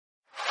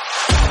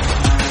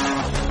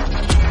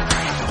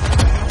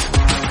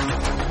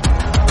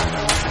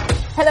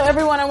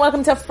everyone, and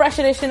welcome to a fresh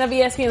edition of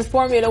ESPN's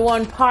Formula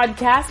One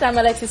podcast. I'm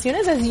Alexis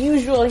Younes, as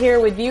usual,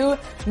 here with you.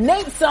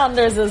 Nate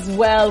Saunders as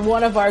well,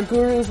 one of our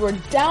gurus. We're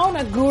down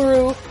a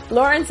guru.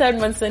 Lawrence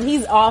Edmondson,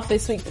 he's off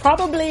this week,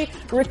 probably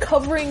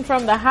recovering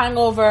from the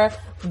hangover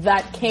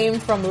that came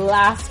from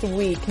last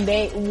week.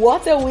 Nate,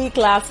 what a week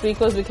last week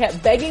was. We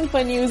kept begging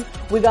for news.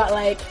 We got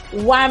like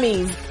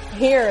whammies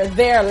here,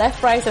 there,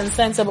 left, right and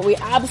center, but we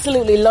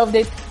absolutely loved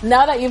it.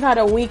 Now that you've had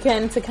a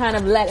weekend to kind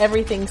of let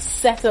everything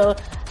settle,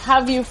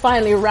 have you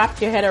finally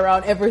wrapped your head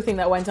around everything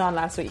that went on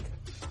last week?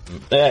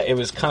 Yeah, it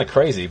was kind of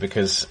crazy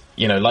because,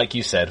 you know, like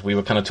you said, we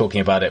were kind of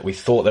talking about it. We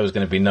thought there was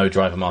going to be no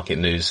driver market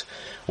news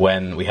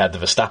when we had the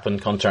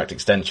Verstappen contract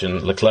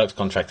extension, Leclerc's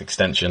contract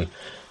extension.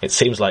 It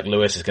seems like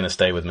Lewis is going to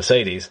stay with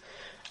Mercedes.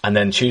 And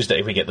then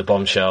Tuesday we get the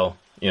bombshell,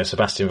 you know,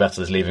 Sebastian Vettel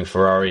is leaving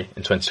Ferrari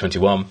in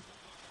 2021.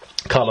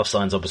 Carlos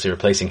Sainz obviously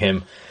replacing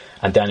him,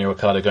 and Daniel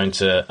Ricciardo going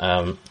to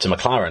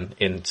McLaren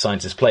in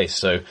Sainz's place.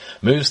 So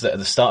moves that at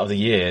the start of the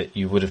year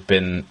you would have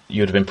been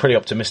pretty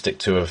optimistic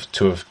to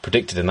have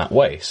predicted in that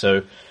way.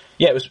 So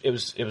yeah, it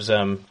was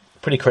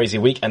pretty crazy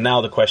week. And now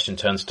the question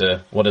turns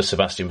to, what does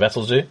Sebastian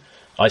Vettel do?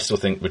 I still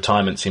think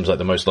retirement seems like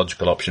the most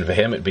logical option for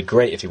him. It'd be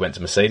great if he went to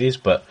Mercedes,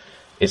 but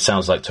it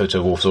sounds like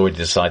Toto Wolff's already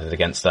decided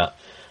against that.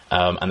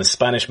 And the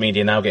Spanish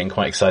media now getting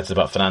quite excited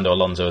about Fernando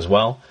Alonso as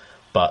well.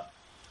 But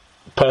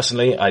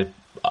personally,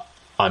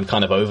 I'm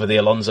kind of over the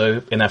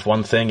Alonso in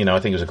F1 thing. You know,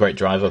 I think he was a great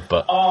driver,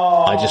 but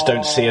I just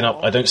don't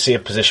see a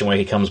position where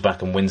he comes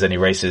back and wins any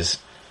races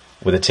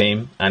with a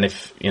team. And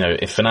if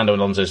Fernando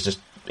Alonso's just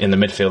in the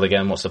midfield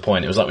again, what's the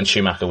point? It was like when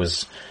Schumacher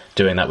was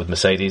doing that with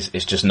Mercedes.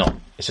 It's just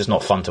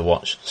not fun to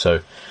watch.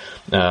 So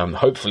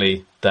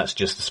hopefully that's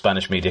just the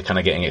Spanish media kind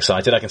of getting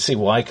excited. I can see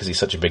why, because he's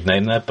such a big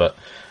name there. But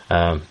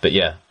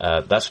yeah,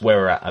 that's where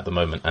we're at the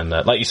moment. And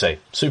like you say,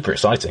 super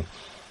exciting.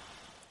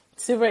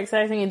 Super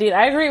exciting indeed.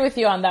 I agree with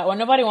you on that one.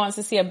 Nobody wants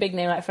to see a big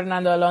name like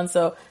Fernando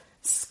Alonso,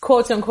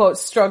 quote unquote,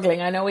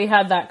 struggling. I know we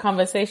had that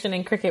conversation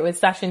in cricket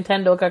with Sachin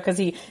Tendulkar because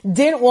he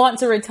didn't want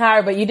to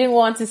retire, but you didn't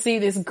want to see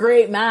this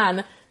great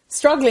man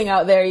struggling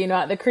out there, you know,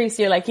 at the crease.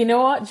 You're like, you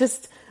know what?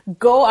 Just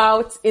go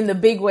out in the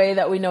big way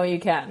that we know you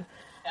can.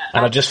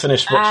 And I just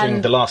finished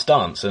watching The Last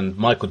Dance, and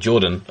Michael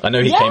Jordan, I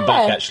know he came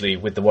back actually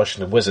with the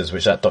Washington Wizards,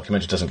 which that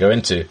documentary doesn't go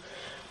into,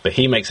 but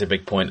he makes a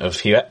big point of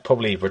he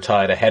probably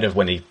retired ahead of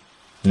when he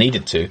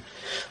needed to,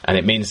 and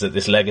it means that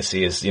this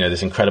legacy is, you know,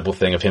 this incredible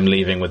thing of him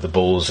leaving with the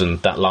Bulls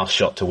and that last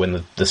shot to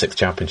win the sixth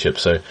championship.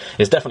 So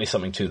it's definitely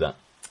something to that.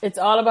 It's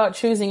all about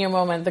choosing your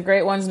moment. The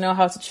great ones know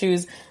how to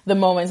choose the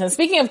moments. And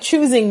speaking of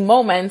choosing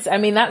moments, I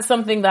mean, that's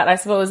something that I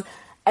suppose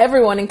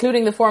everyone,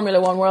 including the Formula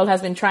One world,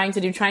 has been trying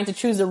to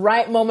choose the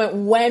right moment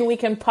when we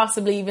can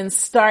possibly even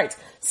start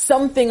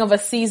something of a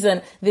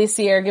season this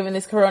year, given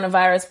this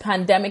coronavirus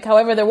pandemic.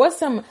 However, there was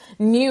some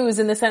news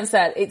in the sense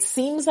that it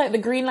seems like the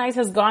green light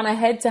has gone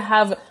ahead to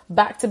have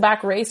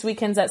back-to-back race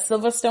weekends at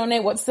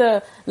Silverstone. What's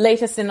the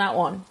latest in that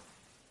one?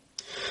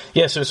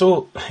 Yeah,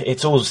 so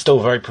it's all still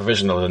very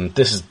provisional, and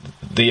this is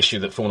the issue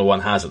that Formula One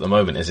has at the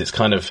moment. Is it's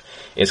kind of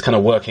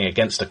working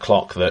against a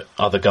clock that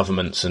other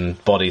governments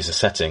and bodies are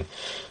setting.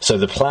 So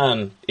the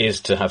plan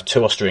is to have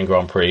two Austrian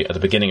Grand Prix at the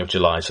beginning of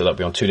July, so that'll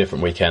be on two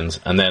different weekends.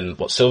 And then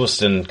what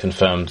Silverstone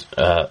confirmed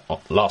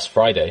last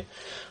Friday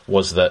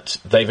was that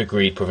they've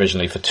agreed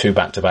provisionally for two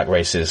back-to-back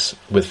races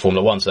with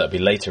Formula One, so that'll be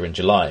later in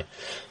July.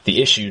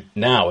 The issue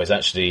now is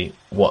actually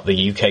what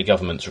the UK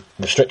government's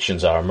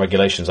restrictions are and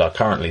regulations are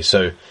currently.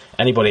 So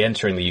anybody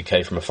entering the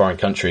UK from a foreign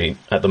country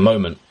at the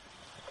moment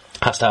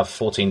has to have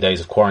 14 days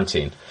of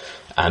quarantine.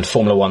 And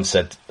Formula One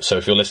said, so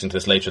if you're listening to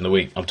this later in the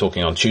week, I'm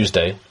talking on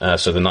Tuesday,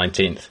 so the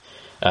 19th,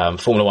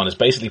 Formula One has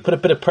basically put a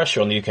bit of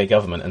pressure on the UK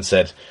government and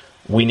said,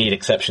 we need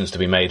exceptions to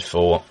be made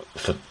for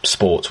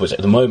sports, which at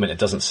the moment it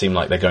doesn't seem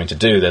like they're going to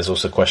do. There's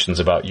also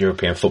questions about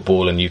European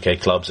football and UK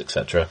clubs,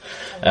 etc.,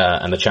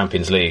 and the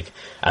Champions League.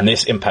 And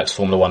this impacts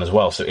Formula One as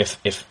well. So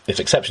if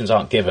exceptions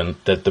aren't given,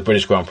 the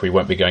British Grand Prix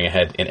won't be going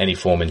ahead in any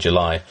form in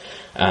July.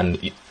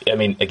 And I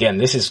mean, again,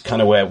 this is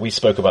kind of where we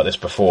spoke about this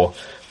before,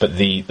 but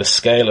the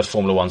scale of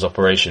Formula One's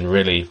operation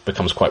really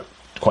becomes quite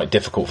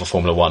difficult for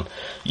Formula One.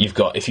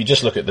 If you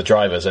just look at the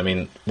drivers, I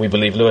mean, we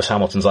believe Lewis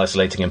Hamilton's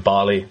isolating in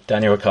Bali,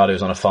 Daniel Ricciardo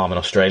is on a farm in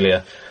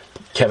Australia,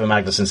 Kevin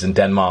Magnussen's in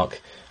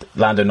Denmark,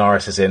 Lando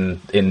Norris is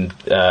in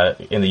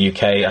the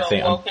UK. I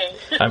think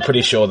I'm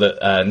pretty sure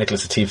that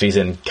Nicholas Latifi's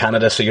in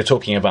Canada. So you're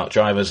talking about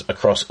drivers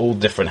across all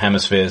different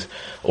hemispheres,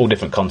 all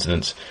different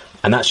continents,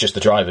 and that's just the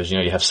drivers. You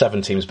know, you have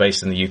 7 teams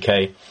based in the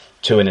UK,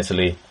 2 in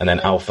Italy, and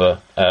then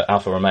Alfa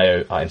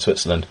Romeo in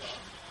Switzerland.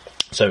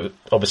 So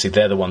obviously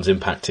they're the ones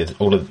impacted,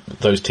 all of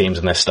those teams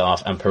and their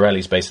staff, and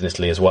Pirelli's based in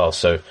Italy as well.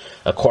 So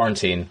a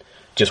quarantine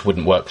just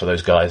wouldn't work for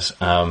those guys.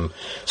 So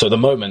at the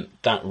moment,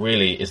 that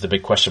really is the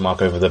big question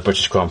mark over the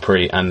British Grand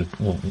Prix, and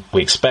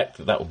we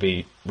expect that will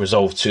be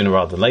resolved sooner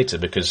rather than later,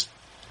 because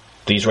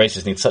these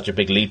races need such a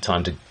big lead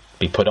time to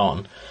be put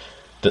on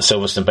that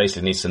Silverstone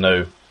basically needs to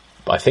know,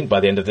 I think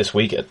by the end of this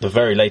week, at the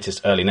very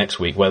latest early next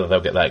week, whether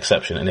they'll get that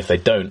exception. And if they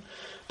don't,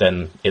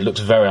 then it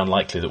looks very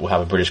unlikely that we'll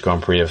have a British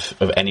Grand Prix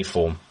of any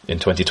form in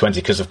 2020,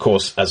 because of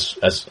course,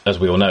 as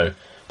we all know,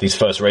 these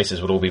first races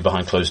would all be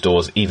behind closed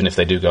doors, even if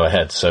they do go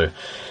ahead. So,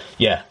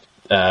 yeah,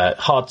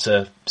 hard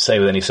to say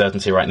with any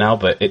certainty right now,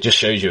 but it just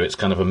shows you it's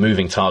kind of a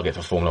moving target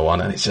for Formula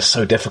One, and it's just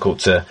so difficult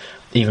to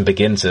even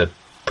begin to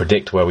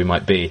predict where we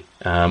might be.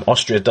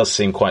 Austria does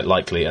seem quite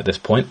likely at this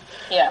point,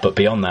 but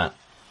beyond that,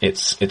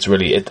 it's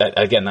really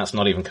again, that's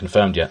not even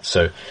confirmed yet.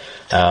 So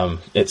I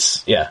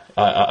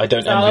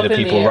don't envy the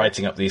people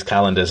writing up these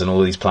calendars and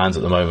all these plans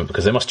at the moment,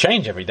 because they must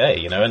change every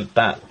day, and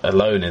that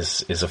alone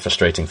is a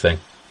frustrating thing.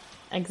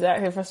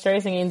 Exactly,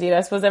 frustrating indeed.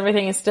 I suppose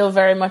everything is still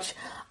very much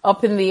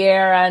up in the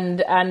air,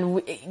 and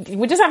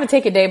we just have to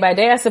take it day by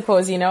day, I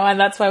suppose, and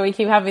that's why we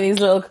keep having these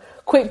little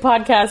quick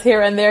podcasts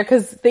here and there,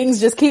 because things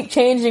just keep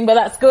changing, but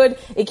that's good.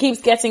 It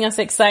keeps getting us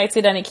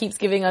excited, and it keeps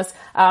giving us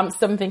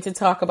something to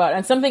talk about.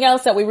 And something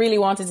else that we really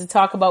wanted to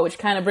talk about, which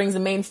kind of brings the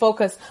main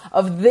focus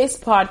of this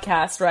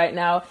podcast right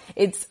now,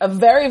 it's a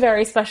very,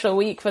 very special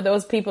week for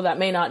those people that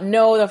may not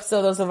know,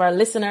 so those of our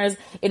listeners.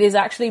 It is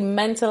actually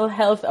Mental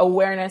Health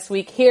Awareness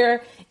Week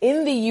here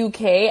in the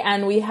UK,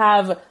 and we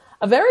have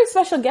a very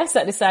special guest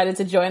that decided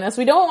to join us.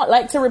 We don't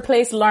like to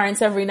replace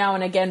Lawrence every now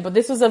and again, but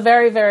this was a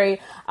very,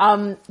 very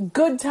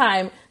good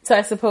time to,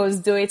 I suppose,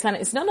 do it. And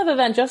it's none other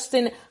than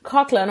Justin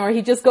Coghlan, or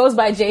he just goes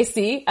by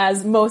JC,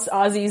 as most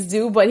Aussies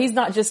do, but he's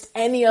not just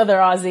any other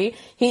Aussie.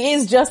 He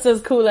is just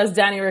as cool as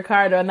Danny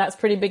Ricciardo, and that's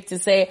pretty big to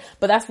say,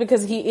 but that's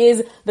because he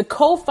is the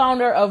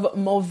co-founder of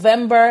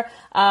Movember,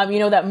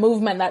 that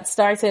movement that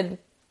started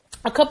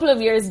a couple of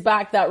years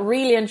back that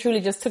really and truly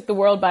just took the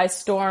world by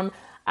storm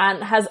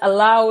and has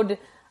allowed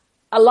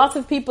a lot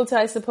of people to,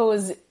 I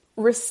suppose,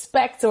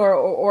 respect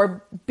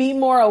or be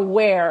more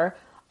aware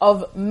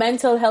of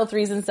mental health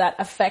reasons that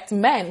affect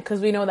men.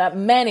 Because we know that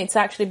men, it's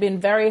actually been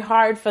very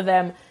hard for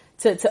them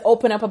to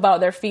open up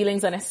about their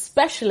feelings, and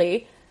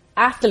especially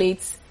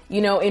athletes,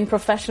 in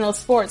professional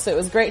sports. So it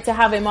was great to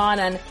have him on,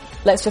 and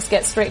let's just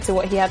get straight to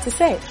what he had to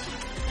say.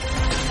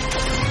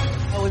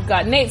 Well, we've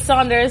got Nate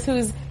Saunders,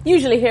 who's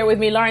usually here with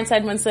me. Lawrence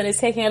Edmondson is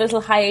taking a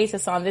little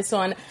hiatus on this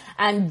one.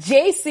 And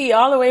JC,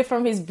 all the way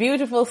from his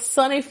beautiful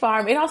sunny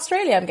farm in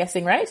Australia, I'm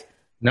guessing, right?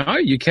 No,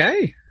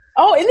 UK.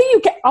 Oh, in the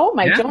UK. Oh,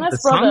 my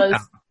Jonas Brothers.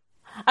 Sun.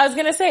 I was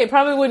going to say, it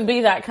probably wouldn't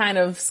be that kind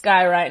of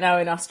sky right now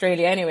in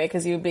Australia anyway,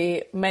 because you'd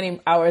be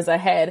many hours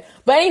ahead.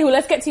 But anywho,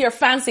 let's get to your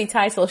fancy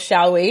title,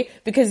 shall we?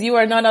 Because you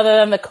are none other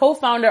than the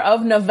co-founder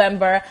of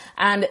Movember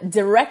and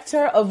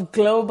Director of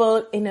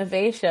Global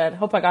Innovation.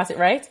 Hope I got it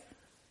right.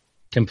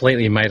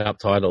 Completely made up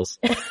titles.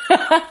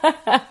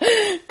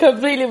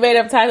 Completely made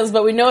up titles,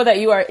 but we know that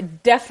you are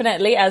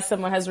definitely, as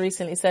someone has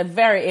recently said,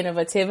 very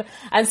innovative.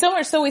 And so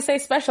much so we say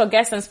special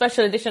guest and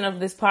special edition of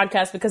this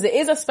podcast, because it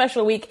is a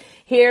special week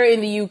here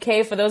in the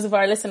UK. For those of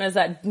our listeners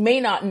that may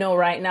not know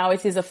right now,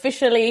 it is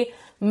officially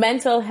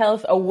Mental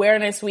Health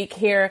Awareness Week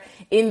here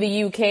in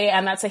the UK.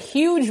 And that's a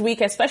huge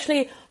week,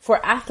 especially for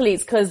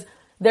athletes, because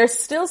there's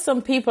still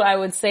some people, I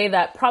would say,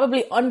 that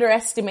probably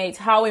underestimate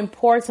how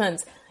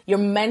important your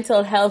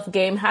mental health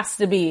game has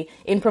to be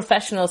in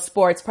professional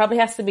sports. Probably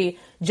has to be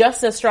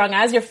just as strong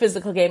as your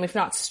physical game, if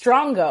not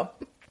stronger.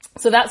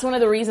 So that's one of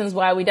the reasons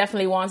why we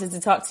definitely wanted to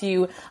talk to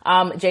you,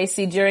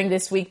 JC, during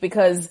this week,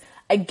 because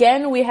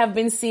again, we have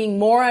been seeing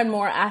more and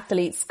more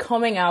athletes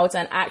coming out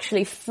and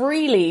actually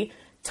freely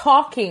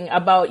talking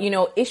about,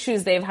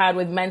 issues they've had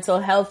with mental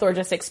health, or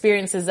just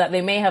experiences that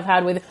they may have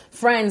had with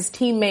friends,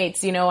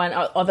 teammates, and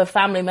other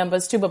family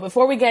members too. But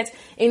before we get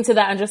into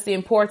that and just the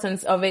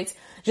importance of it,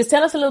 just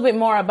tell us a little bit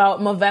more about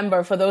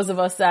Movember for those of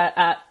us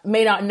that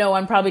may not know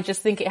and probably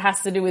just think it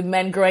has to do with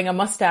men growing a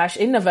mustache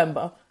in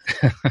November.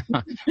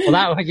 Well,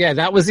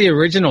 that was the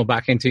original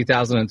back in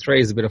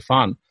 2003. It's a bit of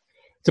fun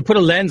to put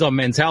a lens on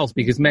men's health,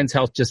 because men's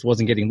health just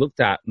wasn't getting looked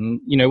at.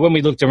 And, when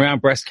we looked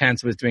around, breast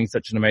cancer was doing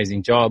such an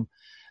amazing job.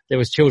 There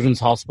was children's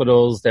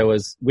hospitals, there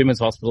was women's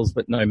hospitals,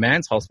 but no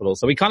man's hospitals.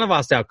 So we kind of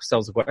asked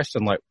ourselves a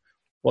question like,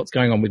 what's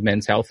going on with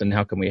men's health and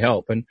how can we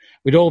help? And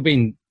we'd all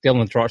been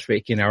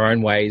philanthropic in our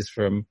own ways,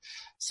 from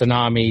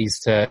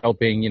tsunamis to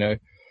helping,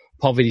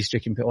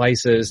 poverty-stricken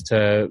places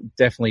to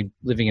definitely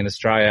living in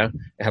Australia.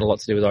 It had a lot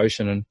to do with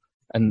ocean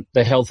and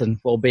the health and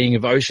well-being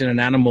of ocean and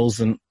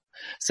animals. And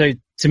so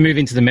to move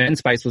into the men's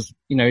space was,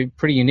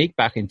 pretty unique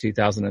back in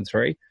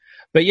 2003.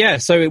 But yeah,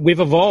 so we've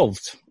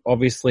evolved,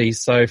 obviously.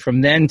 So from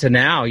then to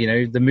now,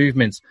 the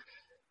movements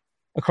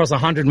across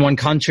 101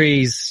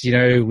 countries,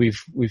 we've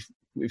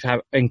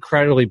had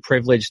incredibly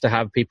privileged to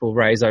have people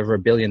raise over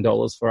 $1 billion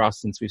for us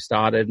since we've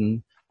started,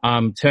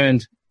 and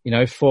turned,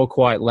 4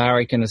 quite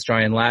larrikin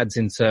Australian lads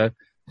into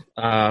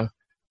the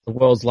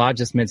world's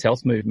largest men's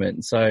health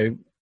movement. So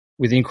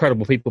with the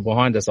incredible people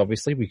behind us,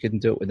 obviously, we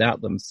couldn't do it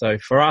without them. So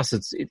for us,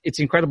 it's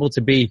incredible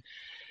to be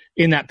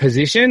in that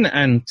position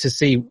and to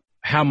see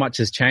how much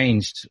has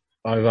changed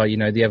over,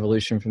 the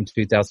evolution from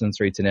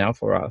 2003 to now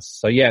for us.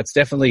 So yeah, it's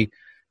definitely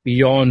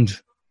beyond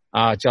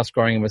just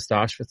growing a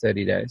moustache for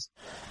 30 days.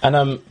 And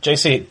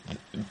JC,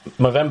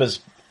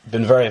 Movember's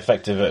been very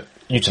effective at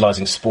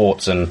utilising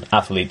sports and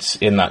athletes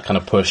in that kind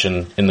of push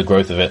and in the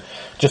growth of it.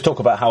 Just talk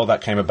about how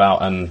that came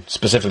about and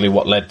specifically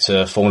what led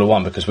to Formula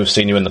One, because we've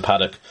seen you in the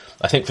paddock,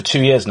 I think, for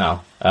 2 years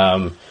now.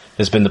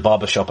 There's been the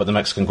barbershop at the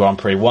Mexican Grand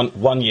Prix.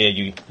 One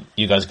year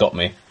you guys got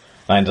me.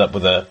 I ended up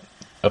with a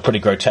pretty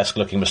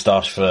grotesque-looking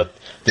moustache for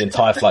the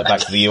entire flight back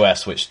to the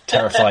US, which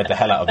terrified the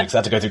hell out of me because I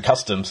had to go through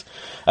customs,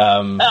 which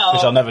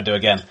I'll never do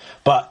again.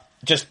 But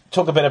just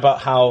talk a bit about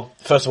how,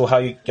 first of all, how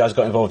you guys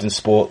got involved in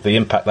sport, the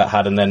impact that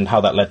had, and then how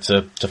that led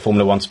to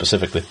Formula One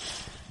specifically.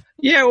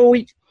 Yeah, well,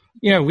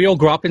 we all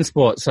grew up in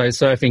sport, so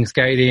surfing,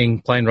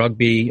 skating, playing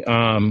rugby,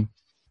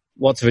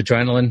 lots of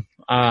adrenaline,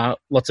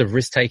 lots of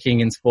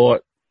risk-taking in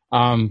sport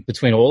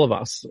between all of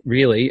us,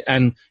 really.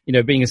 And,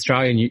 being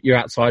Australian, you're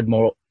outside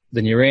more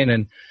than you're in,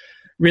 and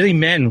really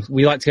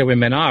we like to go where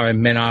men are,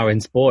 and men are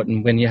in sport.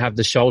 And when you have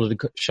the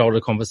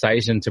shoulder-to-shoulder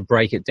conversation to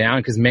break it down,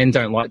 because men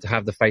don't like to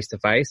have the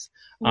face-to-face,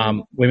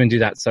 women do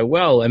that so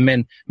well. And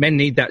men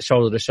need that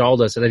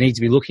shoulder-to-shoulder, so they need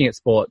to be looking at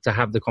sport to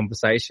have the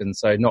conversation.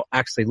 So not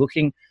actually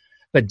looking,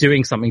 but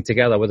doing something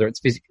together, whether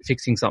it's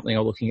fixing something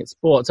or looking at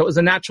sport. So it was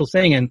a natural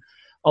thing. And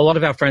a lot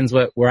of our friends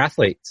were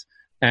athletes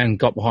and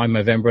got behind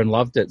Movember and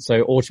loved it.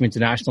 So Autumn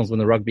Internationals, when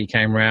the rugby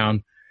came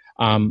around,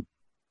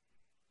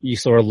 you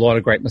saw a lot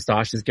of great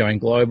moustaches going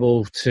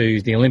global,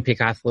 to the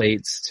Olympic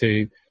athletes,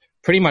 to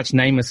pretty much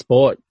name a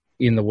sport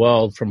in the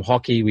world. From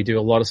hockey, we do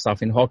a lot of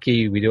stuff in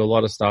hockey. We do a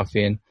lot of stuff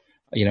in,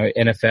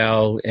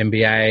 NFL,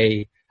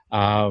 NBA,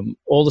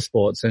 all the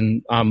sports.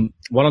 And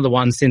one of the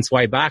ones since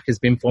way back has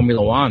been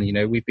Formula One.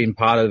 We've been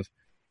part of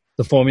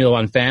the Formula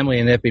One family,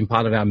 and they've been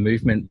part of our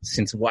movement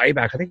since way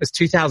back. I think it was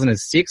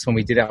 2006 when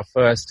we did our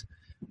first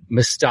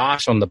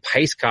moustache on the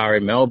pace car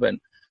in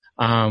Melbourne,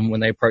 when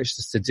they approached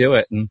us to do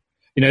it. And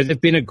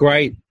they've been a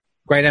great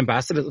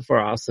ambassador for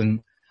us.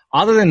 And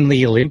other than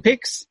the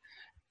Olympics,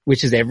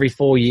 which is every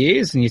 4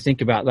 years, and you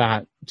think about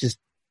that, just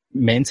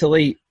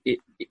mentally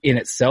in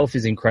itself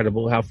is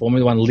incredible how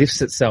Formula One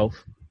lifts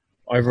itself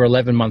over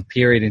 11-month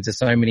period into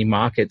so many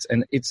markets.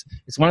 And it's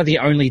one of the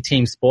only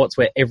team sports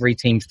where every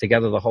team's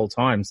together the whole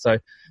time. So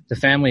the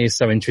family is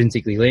so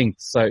intrinsically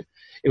linked. So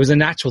it was a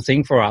natural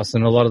thing for us,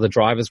 and a lot of the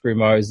drivers grew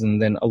Mo's,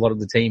 and then a lot of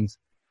the teams.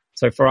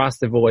 So for us,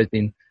 they've always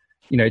been,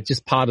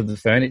 just part of the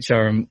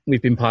furniture, and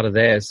we've been part of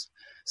theirs.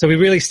 So we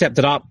really stepped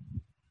it up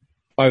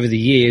over the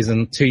years.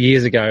 And 2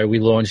 years ago, we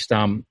launched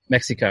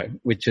Mexico,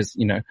 which is,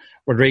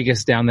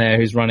 Rodriguez down there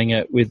who's running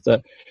it with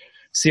the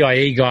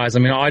CIE guys. I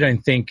mean, I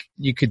don't think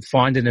you could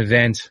find an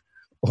event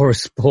or a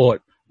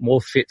sport more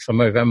fit for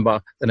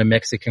Movember than a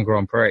Mexican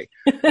Grand Prix.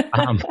 With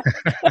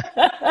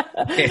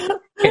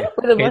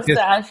a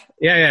mustache.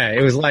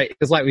 It was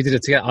like we did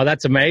it together. Oh,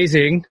 that's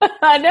amazing.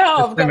 I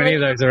know. There's so many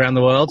of those around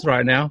the world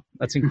right now.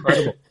 That's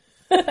incredible.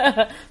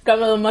 Got my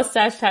little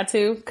mustache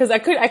tattoo because I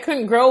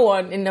couldn't grow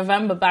one in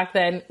November back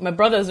then. My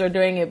brothers were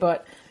doing it,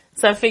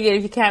 so I figured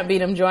if you can't beat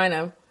them, join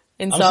them.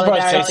 I'm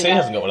surprised JC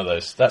hasn't got one of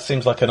those. That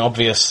seems like an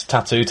obvious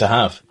tattoo to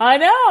have. I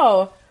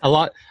know. A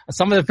lot.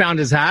 Some of the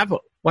founders have.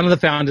 One of the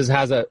founders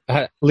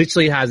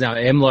literally has our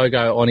M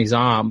logo on his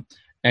arm,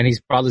 and his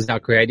brother's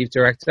our creative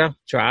director,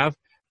 Trav,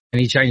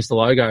 and he changed the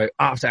logo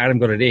after Adam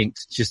got it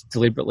inked, just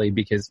deliberately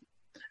because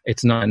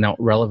it's not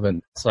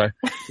relevant. So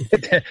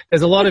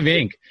there's a lot of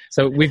ink.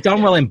 So we've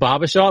done well in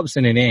barbershops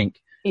and in ink.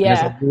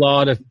 Yeah. There's a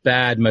lot of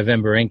bad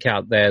Movember ink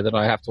out there that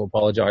I have to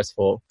apologize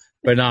for.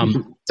 But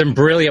some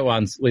brilliant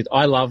ones.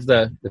 I love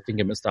the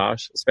finger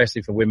moustache,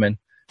 especially for women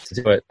to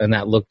do it, and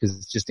that look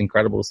is just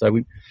incredible. So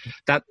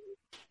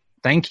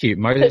thank you,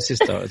 Mo's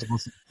sister. It's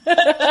awesome.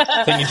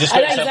 I think you just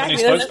got yourself a new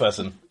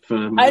spokesperson.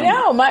 I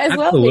know, might as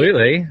well.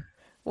 Absolutely.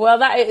 Well,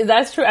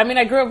 that's true. I mean,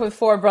 I grew up with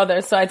 4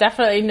 brothers, so I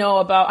definitely know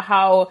about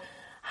how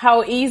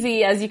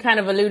easy, as you kind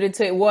of alluded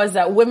to, it was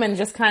that women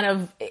just kind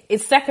of,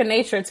 it's second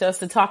nature to us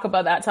to talk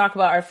about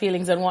our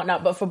feelings and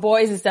whatnot. But for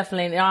boys, it's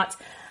definitely not.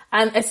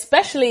 And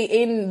especially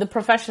in the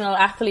professional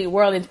athlete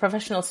world, in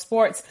professional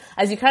sports,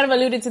 as you kind of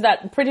alluded to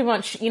that, pretty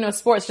much,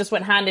 sports just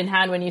went hand in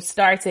hand when you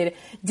started.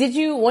 Did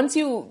you, once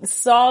you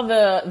saw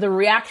the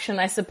reaction,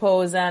 I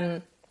suppose,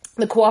 and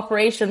the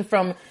cooperation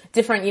from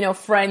different,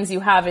 friends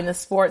you have in the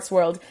sports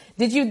world,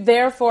 did you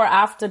therefore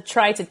have to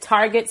try to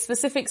target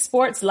specific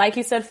sports, like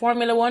you said,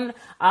 Formula One,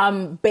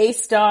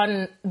 based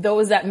on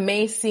those that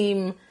may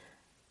seem,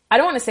 I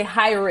don't want to say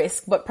high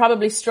risk, but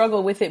probably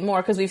struggle with it more,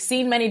 because we've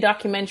seen many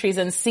documentaries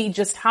and see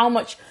just how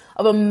much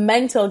of a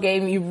mental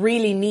game you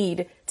really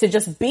need to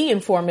just be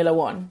in Formula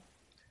One.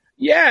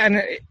 Yeah,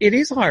 and it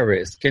is high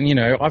risk. And,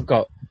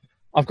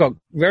 I've got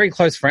very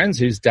close friends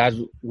whose dad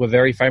were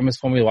very famous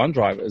Formula One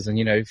drivers.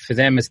 And, for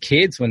them as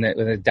kids, when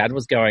their dad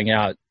was going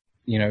out,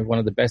 one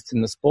of the best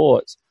in the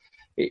sports,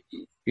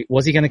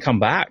 was he going to come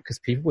back? Because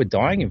people were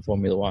dying in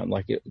Formula One.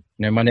 Like,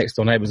 my next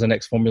door neighbor was the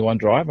next Formula One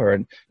driver.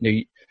 And,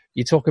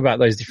 you talk about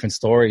those different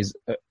stories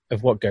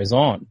of what goes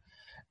on,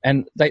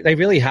 and they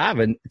really have.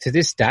 And to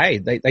this day,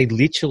 they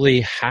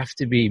literally have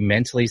to be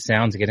mentally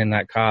sound to get in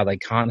that car. They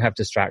can't have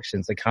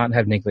distractions. They can't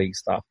have niggling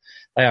stuff.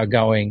 They are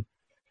going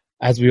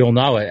as we all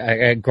know,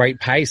 at a great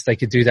pace. They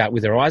could do that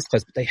with their eyes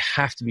closed, but they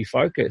have to be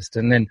focused.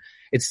 And then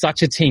it's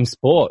such a team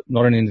sport,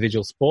 not an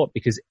individual sport,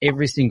 because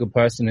every single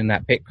person in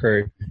that pit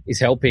crew is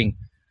helping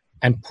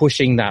and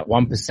pushing that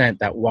 1%,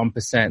 that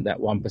 1%, that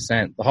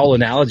 1%. The whole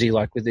analogy,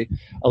 like with the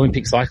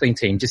Olympic cycling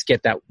team, just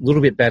get that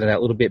little bit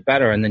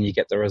better, and then you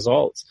get the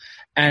results.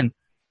 And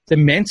the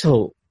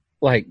mental,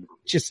 like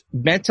just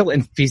mental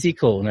and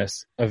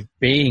physicalness of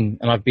being,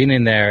 and I've been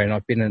in there and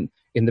I've been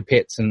in the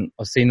pits and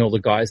I've seen all the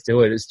guys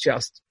do it. It's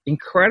just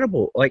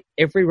incredible, like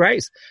every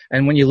race.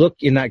 And when you look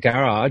in that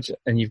garage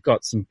and you've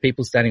got some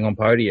people standing on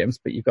podiums,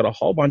 but you've got a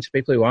whole bunch of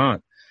people who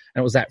aren't.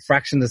 And it was that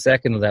fraction of a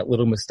second of that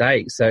little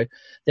mistake. So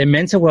their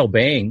mental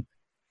well-being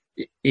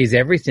is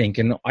everything.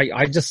 And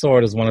I just saw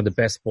it as one of the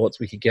best sports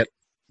we could get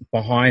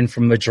behind,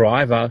 from the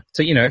driver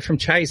to, you know, from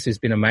Chase, who's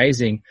been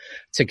amazing,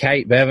 to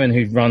Kate Bevan,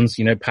 who runs,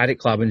 you know, Paddock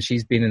Club, and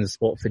she's been in the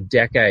sport for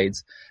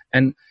decades.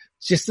 And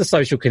just the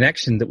social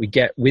connection that we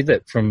get with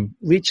it, from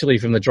literally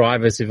from the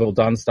drivers who've all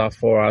done stuff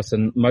for us,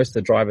 and most of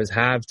the drivers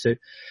have, to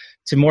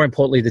more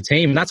importantly, the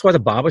team. And that's why the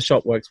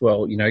barbershop works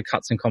well, you know,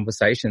 Cuts and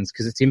Conversations,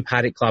 because it's in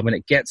Paddock Club and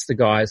it gets the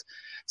guys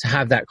to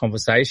have that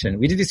conversation.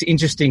 We did this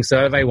interesting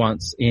survey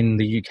once in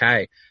the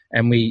UK,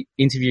 and we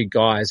interviewed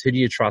guys, who do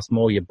you trust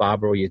more, your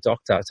barber or your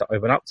doctor, to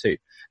open up to?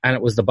 And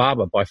it was the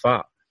barber by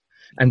far.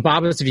 And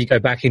barbers, if you go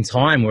back in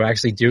time, were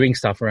actually doing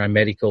stuff around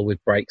medical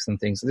with breaks and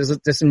things. So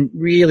there's some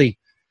really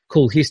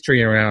cool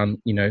history around,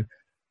 you know,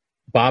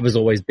 barbers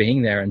always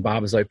being there and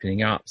barbers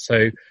opening up.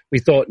 So we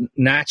thought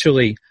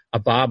naturally a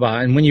barber,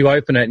 and when you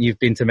open it and you've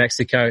been to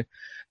Mexico,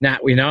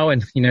 Nat, we know,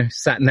 and, you know,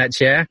 sat in that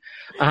chair.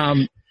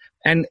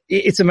 And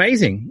it's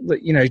amazing,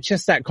 you know,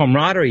 just that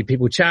camaraderie,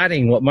 people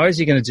chatting, what Mo's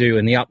you going to do,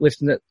 and the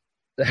uplifting that,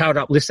 how it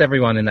uplifts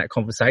everyone in that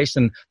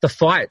conversation, the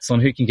fights on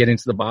who can get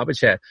into the barber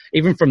chair,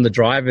 even from the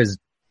drivers,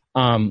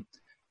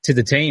 to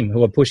the team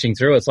who are pushing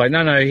through. It's like,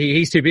 no,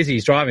 he's too busy.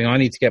 He's driving. I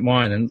need to get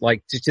mine. And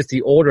like, just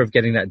the order of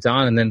getting that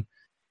done. And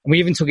we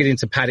even took it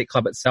into Paddock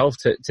Club itself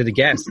to the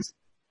guests.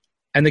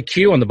 And the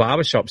queue on the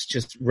barbershop's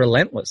just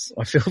relentless.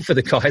 I feel for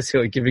the guys who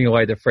are giving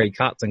away the free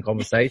cuts and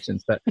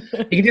conversations, but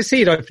you can just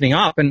see it opening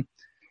up. And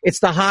it's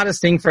the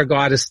hardest thing for a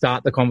guy to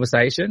start the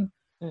conversation.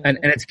 And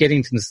it's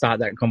getting to start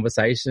that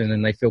conversation,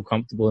 and they feel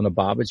comfortable in a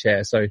barber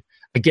chair. So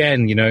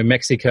again, you know,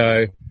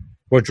 Mexico,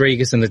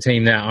 Rodriguez and the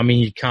team now, I mean,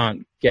 you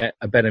can't get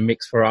a better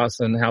mix for us,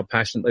 and how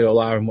passionate they all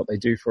are and what they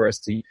do for us,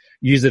 to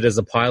use it as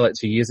a pilot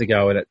 2 years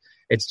ago. And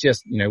it's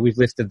just, you know, we've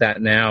lifted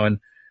that now, and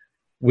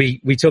we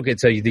took it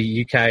to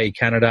the UK,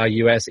 Canada,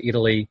 US,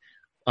 Italy.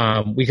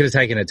 We could have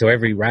taken it to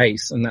every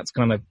race, and that's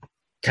kind of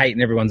Kate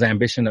and everyone's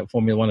ambition at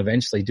Formula One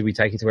eventually. Do we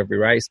take it to every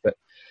race? But,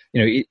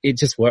 you know, it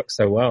just works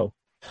so well.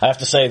 I have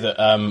to say that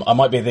I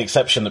might be the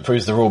exception that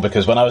proves the rule,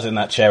 because when I was in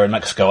that chair in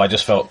Mexico, I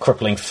just felt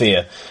crippling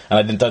fear, and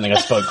I don't think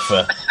I spoke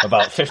for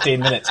about 15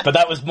 minutes. But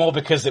that was more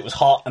because it was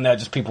hot and there were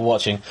just people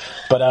watching.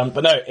 But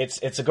no,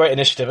 it's a great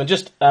initiative. And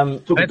just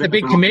that's a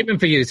big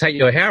commitment for you to take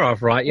your hair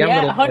off, right? You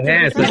have a little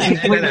hair, so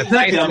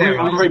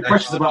I'm very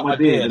precious about my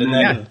beard. And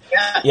then,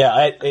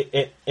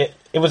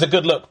 it was a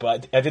good look,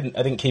 but I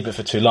didn't keep it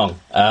for too long.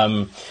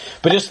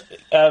 But just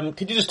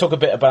could you just talk a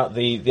bit about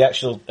the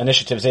actual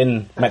initiatives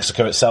in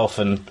Mexico itself,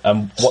 and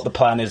what the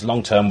plan is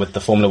long term with the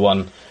Formula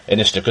One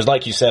initiative? Because,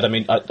 like you said, I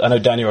mean, I know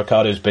Daniel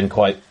Ricciardo's been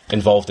quite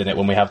involved in it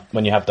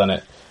when you have done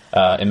it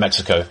in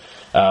Mexico.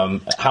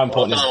 How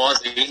important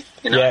is?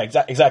 Yeah,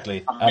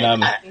 exactly.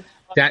 And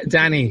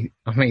Danny,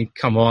 I mean,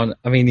 come on.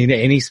 I mean, in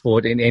any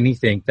sport, in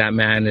anything, that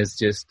man is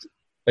just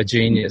a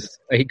genius,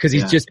 because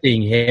he's just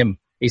being him.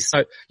 He's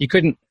so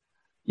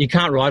you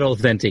can't ride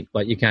authentic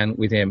like you can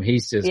with him.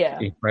 He's just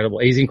incredible.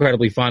 He's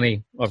incredibly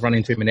funny. I've run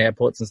into him in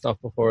airports and stuff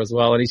before as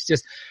well. And he's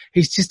just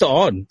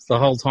on the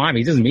whole time.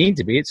 He doesn't mean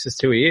to be. It's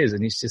just who he is.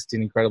 And he's just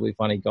an incredibly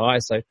funny guy.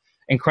 So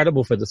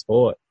incredible for the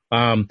sport.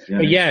 But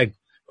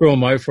grew a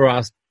Mo for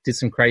us, did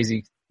some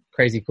crazy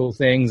cool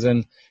things.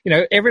 And, you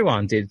know,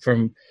 everyone did,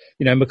 from,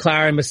 you know,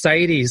 McLaren,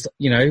 Mercedes,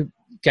 you know,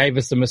 gave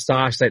us a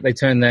moustache. They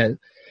turned their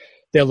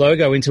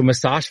logo into a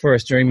moustache for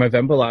us during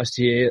Movember last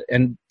year.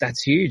 And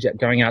that's huge,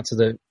 going out to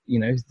the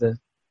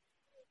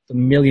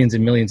millions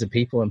and millions of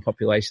people and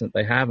population that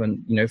they have.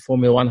 And, you know,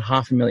 Formula One,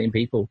 500,000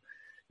 people,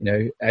 you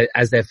know,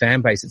 as their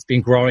fan base. It's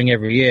been growing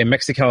every year.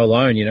 Mexico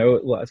alone, you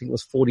know, I think it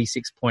was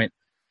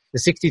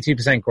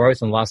 62%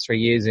 growth in the last 3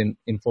 years in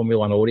Formula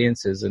One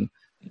audiences. And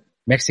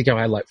Mexico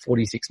had like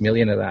 46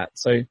 million of that.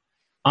 So,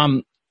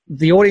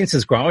 the audience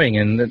is growing,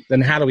 and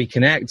then how do we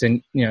connect?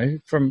 And, you know,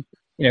 from,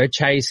 you know,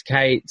 Chase,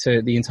 Kate,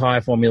 to the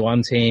entire Formula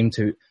One team,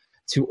 to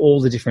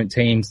all the different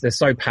teams, they're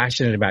so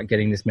passionate about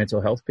getting this mental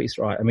health piece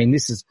right. I mean,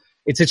 it's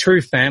a true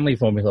family,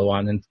 Formula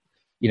One, and,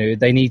 you know,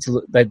 they need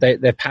to,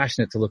 they're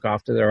passionate to look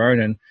after their own.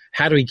 And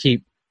how do we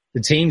keep the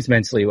teams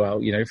mentally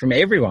well, you know, from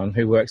everyone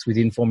who works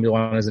within Formula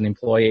One as an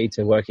employee,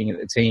 to working at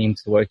the team,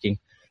 to working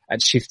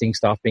at shifting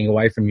stuff, being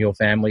away from your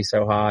family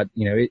so hard.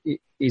 You know,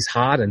 it is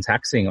hard and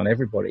taxing on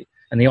everybody.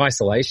 And the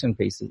isolation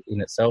piece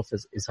in itself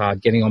is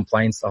hard, getting on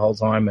planes the whole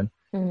time and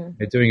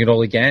doing it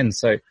all again.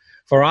 So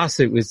for us,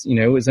 it was, you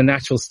know, it was a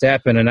natural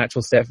step, and a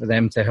natural step for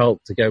them to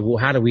help, to go, well,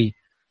 how do we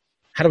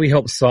how do we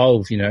help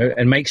solve,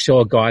 and make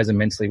sure guys are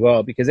mentally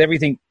well? Because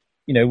everything,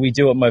 we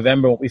do at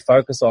Movember, what we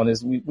focus on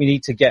is we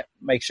need to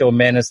make sure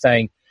men are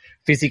staying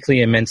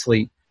physically and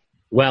mentally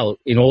well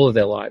in all of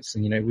their lives.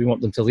 And, we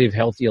want them to live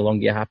healthier,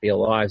 longer, happier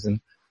lives.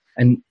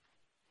 And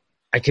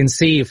I can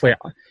see if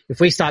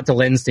we start to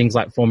lens things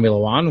like Formula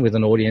One with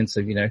an audience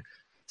of,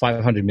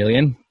 500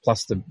 million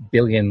plus the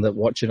billion that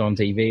watch it on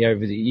TV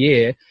over the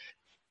year,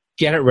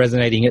 get it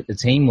resonating at the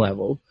team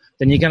level,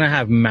 then you're going to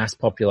have mass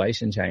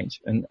population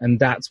change. And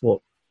that's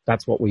what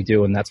we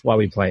do. And that's why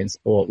we play in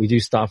sport. We do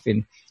stuff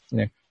in,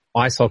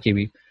 ice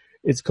hockey.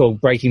 It's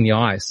called breaking the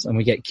ice, and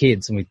we get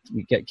kids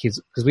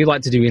because we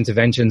like to do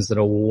interventions that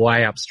are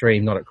way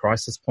upstream, not at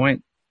crisis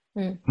point.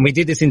 And we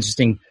did this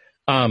interesting,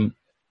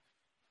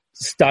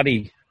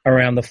 study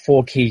around the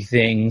 4 key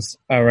things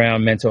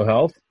around mental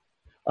health,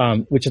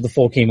 which are the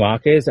 4 key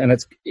markers. And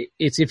it's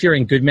if you're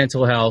in good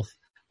mental health,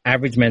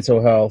 average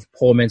mental health,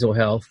 poor mental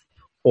health,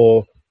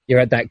 or you're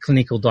at that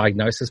clinical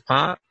diagnosis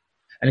part.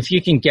 And if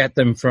you can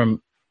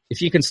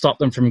stop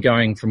them from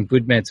going from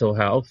good mental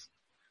health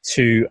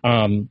to,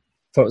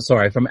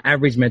 from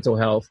average mental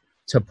health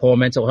to poor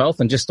mental health,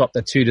 and just stop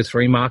the 2 to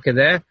 3 marker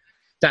there,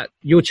 that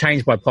you'll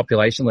change by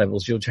population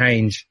levels. You'll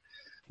change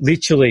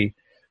literally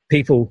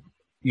people.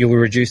 You will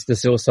reduce the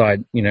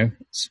suicide,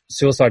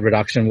 suicide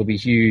reduction will be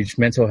huge.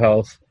 Mental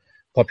health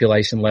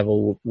population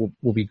level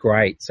will be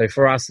great. So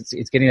for us,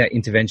 it's getting that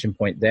intervention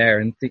point there.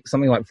 And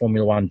something like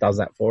Formula One does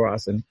that for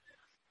us, and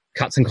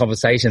cuts and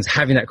conversations,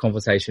 having that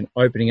conversation,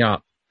 opening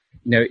up.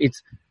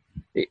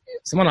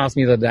 Someone asked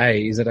me the other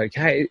day, is it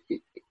okay?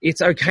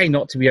 It's okay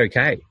not to be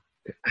okay.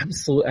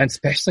 Absolutely. And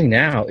especially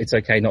now, it's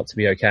okay not to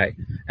be okay.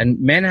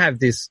 And men have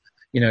this,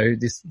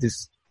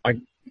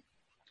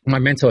 my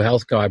mental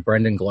health guy,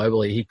 Brendan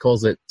globally, he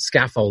calls it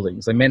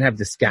scaffolding. So men have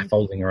this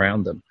scaffolding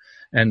around them,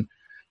 and,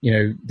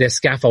 their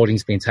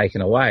scaffolding's been taken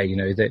away.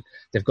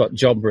 They've got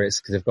job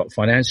risk, they've got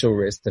financial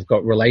risk, they've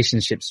got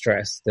relationship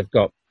stress, they've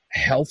got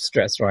health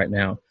stress right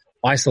now.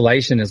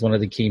 Isolation is one of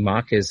the key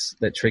markers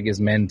that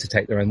triggers men to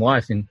take their own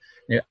life. And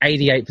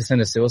 88%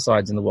 of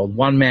suicides in the world,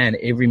 1 man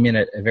every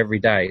minute of every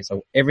day.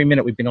 So every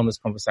minute we've been on this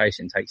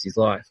conversation takes his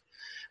life.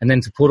 And then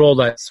to put all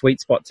that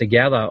sweet spot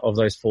together of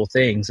those 4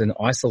 things and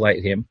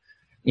isolate him,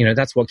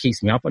 that's what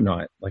keeps me up at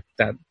night. Like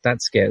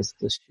that scares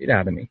the shit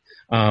out of me.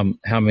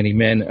 How many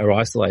men are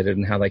isolated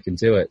and how they can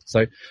do it.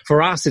 So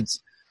for us, it's,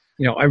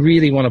 I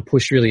really want to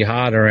push really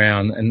hard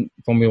around, and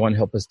Formula One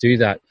help us do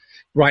that.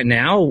 Right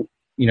now,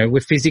 we're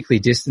physically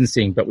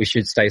distancing, but we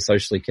should stay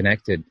socially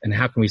connected. And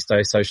how can we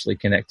stay socially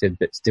connected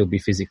but still be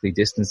physically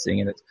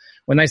distancing? And it's,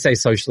 when they say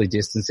socially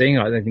distancing,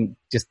 I don't think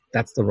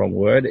that's the wrong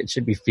word. It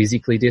should be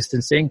physically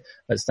distancing,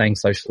 but staying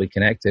socially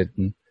connected.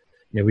 And,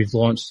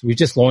 we've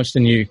just launched a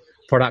new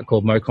product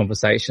called Mo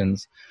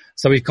Conversations.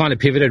 So we've kind of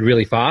pivoted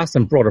really fast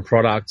and brought a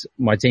product.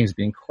 My team's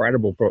been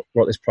incredible,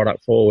 brought this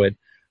product forward,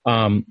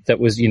 that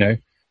was,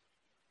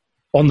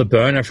 on the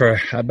burner for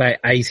about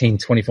 18,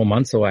 24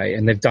 months away.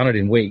 And they've done it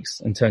in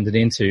weeks and turned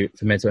it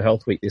for Mental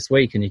Health Week this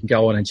week. And you can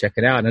go on and check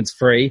it out. And it's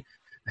free.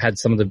 Had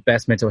some of the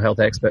best mental health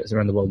experts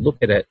around the world look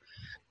at it.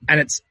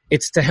 And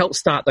it's to help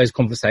start those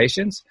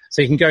conversations.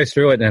 So you can go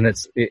through it, and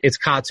it's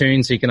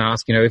cartoons. So you can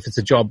ask, if it's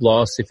a job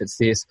loss, if it's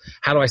this,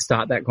 how do I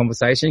start that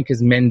conversation?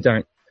 Because men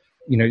don't,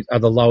 are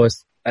the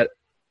lowest at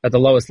the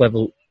lowest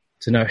level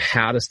to know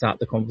how to start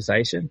the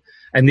conversation.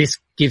 And this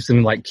gives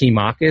them like key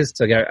markers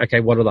to go, okay,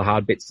 what are the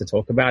hard bits to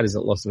talk about? Is it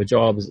loss of a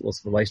job? Is it loss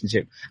of a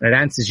relationship? And it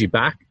answers you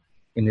back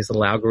in this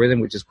little algorithm,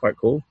 which is quite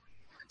cool.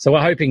 So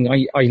we're hoping,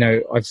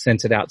 I've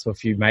sent it out to a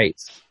few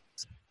mates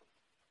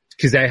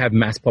because they have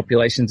mass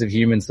populations of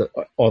humans that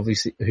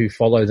obviously who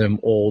follow them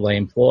or they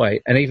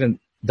employ. And even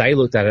they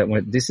looked at it and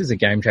went, this is a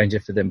game changer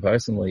for them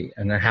personally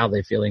and how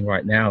they're feeling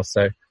right now.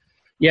 So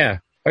yeah,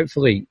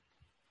 hopefully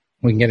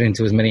we can get it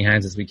into as many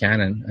hands as we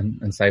can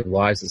and save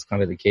lives is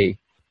kind of the key.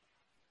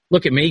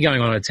 Look at me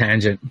going on a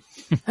tangent.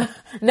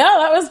 No,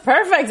 that was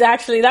perfect.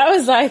 Actually, that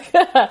was like,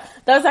 that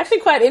was actually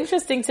quite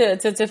interesting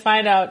to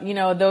find out,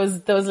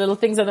 those little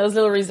things and those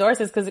little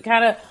resources. Cause it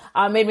kind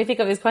of, made me think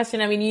of this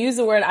question. I mean, you use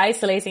the word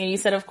isolating and you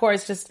said, of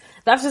course,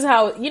 that's just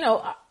how,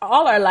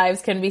 all our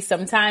lives can be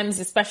sometimes,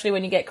 especially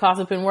when you get caught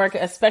up in work,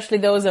 especially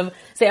those of,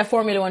 say, a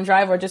Formula One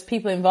driver or just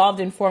people involved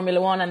in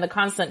Formula One and the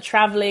constant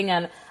traveling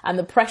and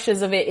the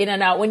pressures of it in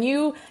and out. When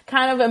you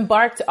kind of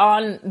embarked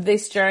on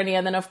this journey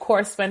and then, of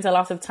course, spent a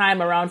lot of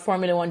time around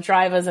Formula One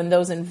drivers and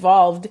those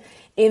involved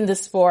in the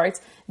sport,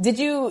 did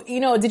you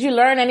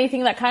learn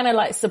anything that kind of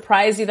like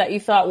surprised you that you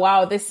thought,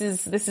 wow, this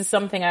is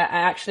something I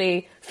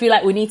actually feel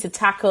like we need to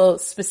tackle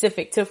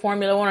specific to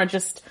Formula One or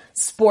just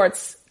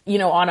sports,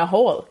 on a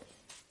whole?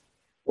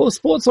 Well,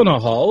 sports on a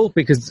whole,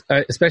 because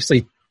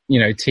especially,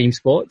 team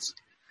sports.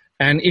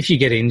 And if you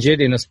get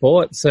injured in a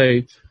sport,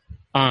 so,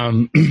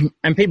 and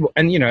people,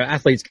 and,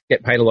 athletes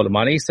get paid a lot of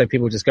money. So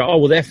people just go, oh,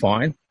 well, they're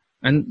fine.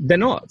 And they're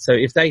not. So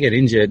if they get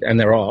injured and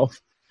they're off,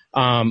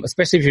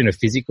 especially if you're in a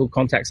physical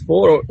contact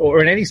sport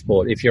or in any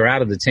sport, if you're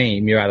out of the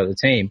team, you're out of the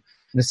team.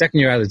 And the second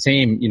you're out of the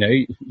team,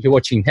 you're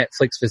watching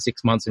Netflix for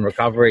 6 months in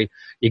recovery.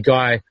 Your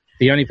guy,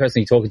 the only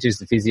person you're talking to is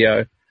the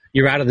physio.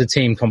 you're out of the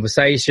team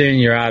conversation.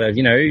 You're out of,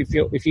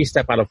 if you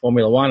step out of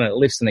Formula One and it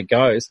lifts and it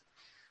goes,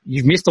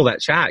 you've missed all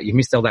that chat. You've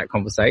missed all that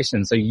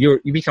conversation. So you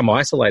become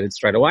isolated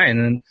straight away, and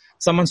then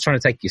someone's trying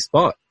to take your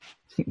spot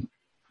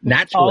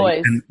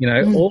naturally. Always.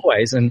 And,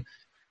 always. And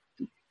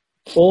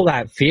all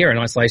that fear and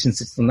isolation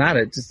sits on that.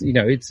 It just,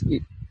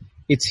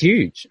 it's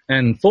huge.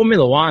 And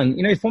Formula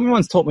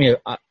One's taught me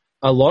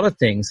a lot of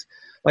things,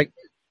 like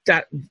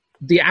that,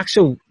 the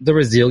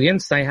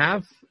resilience they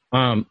have,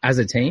 as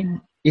a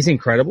team is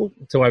incredible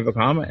to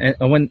overcome.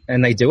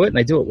 And they do it, and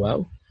they do it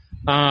well.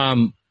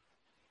 And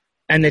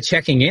they're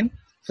checking in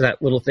for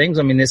that little things.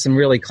 I mean, there's some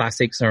really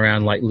classics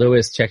around, like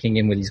Lewis checking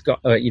in with his,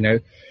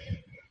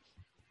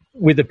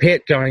 with the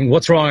pit going,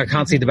 what's wrong? I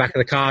can't see the back of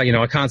the car.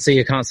 I can't see.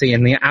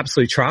 And the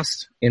absolute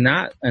trust in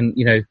that. And,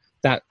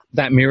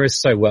 that mirrors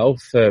so well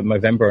for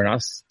Movember and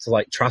us to,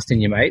 like, trust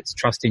in your mates,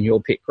 trust in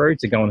your pit crew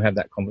to go and have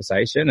that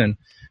conversation. And,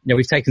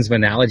 we've taken some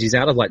analogies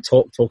out of, like,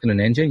 talking an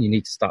engine. You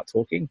need to start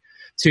talking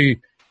to,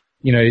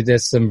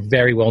 there's some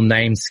very well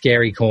named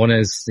scary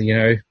corners,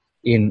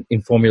 in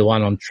Formula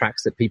One on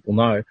tracks that people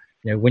know.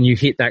 When you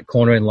hit that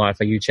corner in life,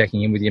 are you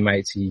checking in with your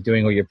mates? Are you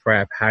doing all your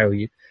prep? How are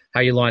you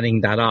lining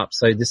that up?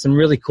 So there's some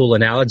really cool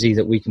analogy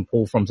that we can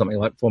pull from something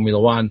like Formula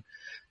One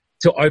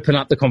to open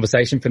up the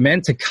conversation for men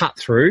to cut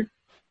through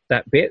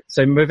that bit.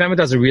 So Movember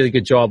does a really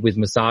good job with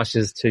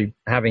massages to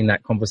having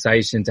that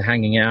conversation, to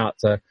hanging out,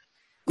 to,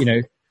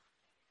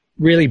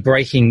 really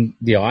breaking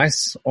the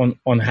ice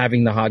on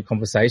having the hard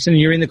conversation.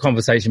 You're in the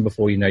conversation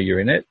before you know you're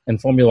in it. And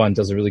Formula One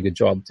does a really good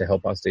job to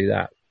help us do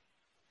that.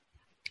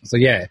 So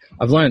yeah,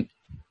 I've learned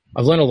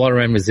a lot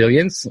around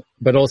resilience,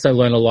 but also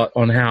learned a lot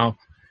on how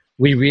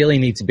we really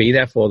need to be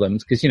there for them,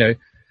 because,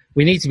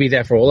 we need to be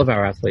there for all of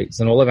our athletes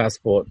and all of our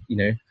sport,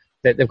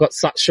 that they've got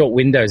such short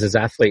windows as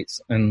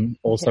athletes and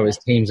also as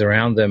teams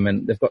around them,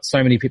 and they've got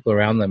so many people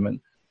around them.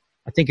 And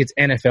I think it's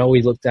NFL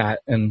we looked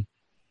at, and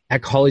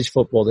at college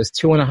football, there's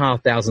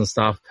 2,500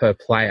 staff per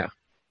player,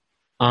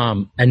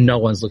 and no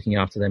one's looking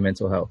after their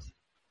mental health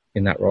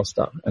in that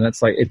roster. And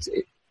it's like,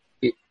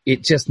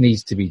 it just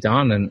needs to be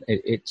done, and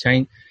it's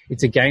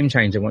a game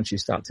changer once you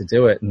start to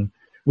do it. And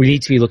we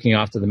need to be looking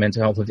after the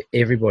mental health of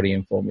everybody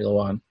in Formula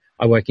One.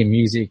 I work in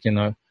music, and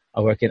I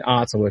work in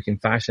arts, I work in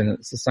fashion.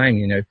 It's the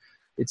same,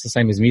 it's the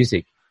same as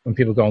music. When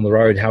people go on the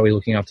road, how are we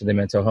looking after their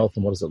mental health,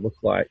 and what does it look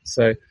like?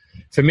 So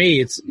for me,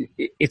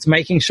 it's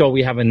making sure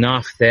we have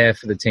enough there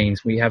for the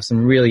teams. We have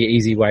some really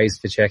easy ways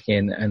for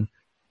check-in, and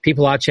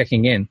people are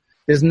checking in.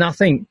 There's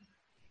nothing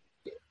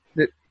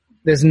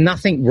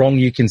wrong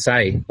you can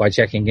say by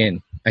checking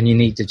in, and you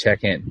need to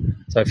check in.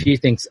 So if you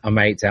think a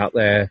mate's out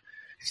there,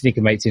 if you think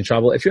a mate's in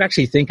trouble, if you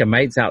actually think a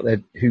mate's out there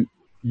who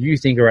you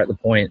think are at the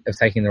point of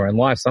taking their own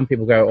life, some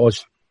people go, oh,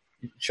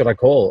 should I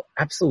call?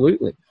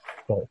 Absolutely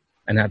call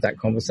and have that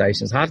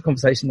conversation. It's a hard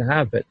conversation to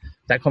have, but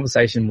that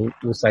conversation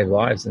will save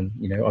lives. And,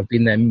 I've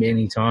been there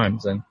many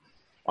times, and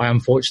I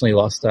unfortunately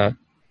lost a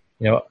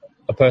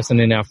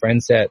person in our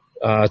friend set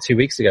 2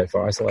 weeks ago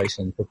for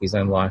isolation, took his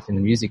own life in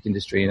the music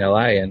industry in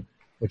LA, and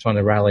we're trying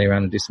to rally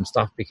around and do some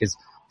stuff because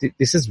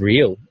this is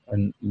real.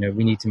 And,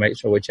 we need to make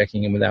sure we're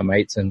checking in with our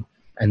mates and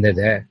they're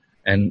there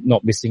and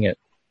not missing it.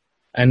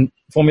 And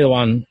Formula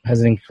One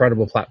has an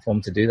incredible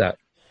platform to do that.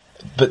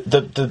 But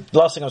the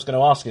last thing I was going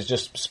to ask is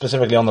just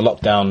specifically on the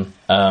lockdown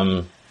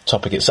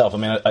topic itself. I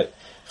mean,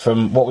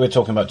 from what we were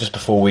talking about just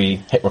before we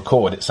hit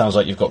record, it sounds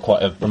like you've got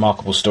quite a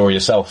remarkable story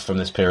yourself from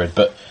this period.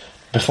 But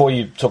before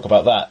you talk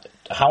about that,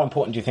 how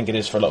important do you think it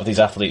is for a lot of these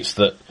athletes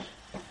that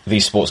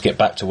these sports get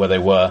back to where they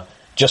were,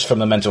 just from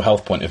the mental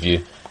health point of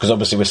view? Because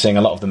obviously we're seeing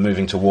a lot of them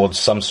moving towards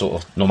some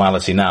sort of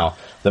normality now.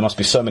 There must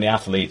be so many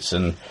athletes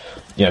and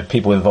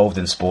people involved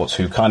in sports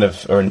who kind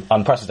of are in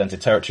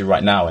unprecedented territory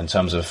right now in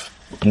terms of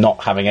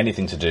not having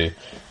anything to do,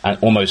 and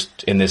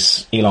almost in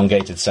this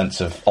elongated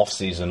sense of off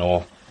season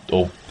or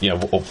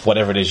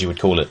whatever it is you would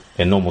call it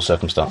in normal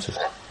circumstances.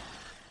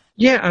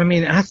 Yeah, I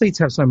mean, athletes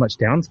have so much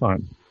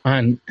downtime,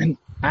 and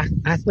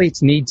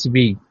athletes need to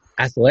be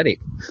athletic.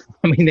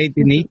 I mean, they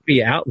need to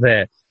be out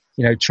there,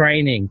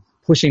 training,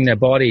 pushing their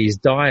bodies,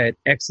 diet,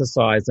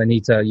 exercise. They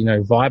need to,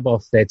 vibe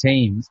off their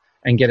teams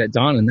and get it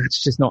done, and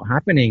that's just not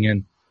happening.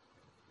 And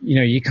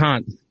you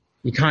can't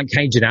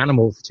cage an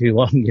animal for too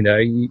long.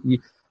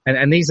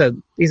 And these are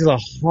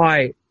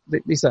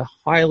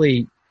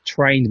highly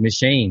trained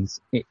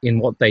machines in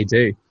what they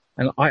do.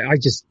 And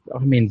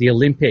the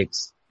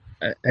Olympics,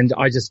 and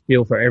I just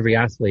feel for every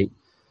athlete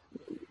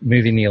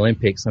moving the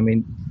Olympics. I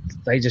mean,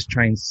 they just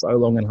train so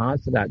long and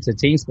hard for that. To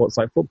team sports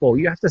like football,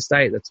 you have to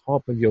stay at the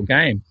top of your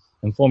game.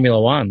 And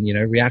Formula One,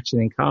 reaction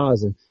in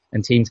cars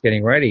and teams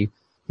getting ready.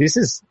 This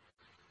is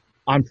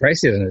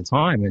unprecedented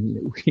time.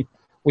 And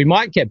we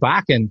might get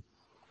back and,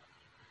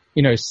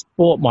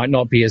 sport might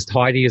not be as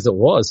tidy as it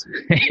was.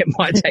 It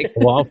might take a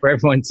while for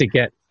everyone to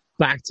get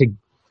back to,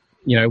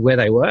 where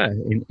they were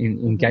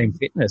in game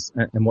fitness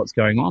and what's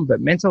going on.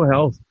 But mental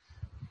health,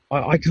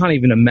 I can't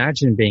even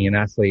imagine being an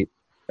athlete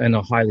and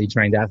a highly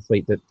trained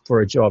athlete that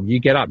for a job, you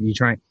get up, you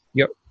train,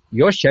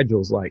 your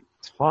schedule's like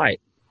tight,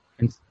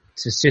 and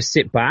to just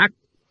sit back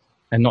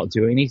and not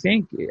do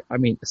anything. I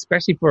mean,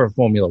 especially for a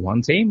Formula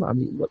One team, I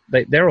mean,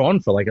 they're on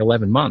for like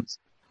 11 months.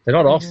 They're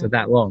not off for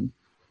that long.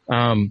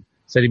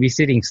 So to be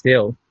sitting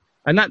still,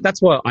 and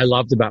that's what I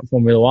loved about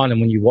Formula One. And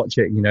when you watch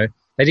it, you know,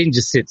 they didn't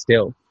just sit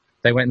still.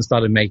 They went and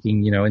started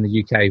making, you know, in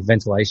the UK,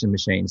 ventilation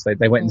machines.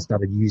 They went and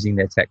started using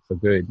their tech for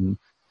good. And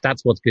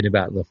that's what's good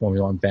about the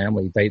Formula One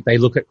family. They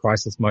look at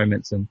crisis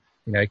moments and,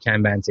 you know,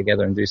 can band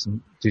together and do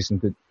some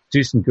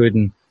good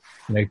and,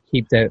 you know,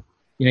 keep their,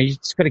 you know, you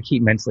just got to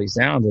keep mentally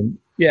sound. And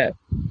yeah,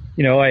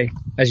 you know,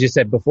 as you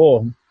said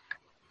before,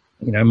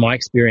 you know, my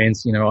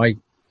experience, you know, I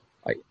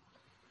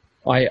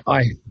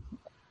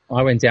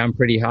went down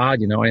pretty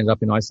hard. You know, I ended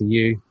up in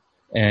ICU,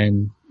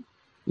 and,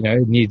 you know,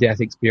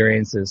 near-death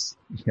experiences.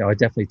 You know, I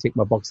definitely ticked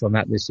my box on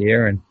that this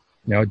year. And,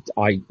 you know,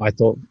 I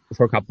thought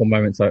for a couple of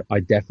moments I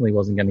definitely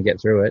wasn't going to get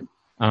through it.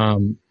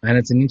 And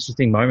it's an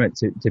interesting moment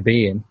to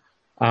be in.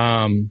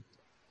 And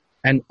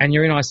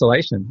you're in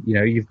isolation. You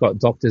know, you've got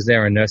doctors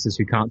there and nurses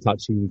who can't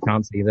touch you. You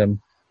can't see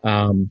them.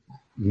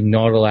 You're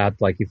not allowed,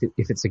 like, if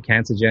it's a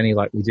cancer journey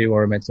like we do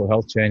or a mental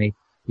health journey,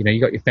 you know,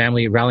 you got your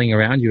family rallying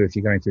around you if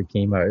you're going through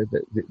chemo.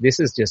 This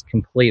is just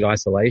complete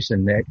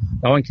isolation.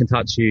 No one can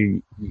touch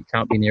you. You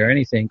can't be near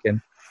anything.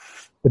 And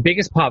the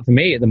biggest part for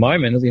me at the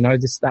moment is, you know,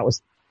 that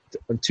was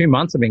 2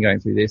 months I've been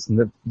going through this,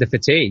 and the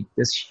fatigue,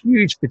 this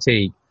huge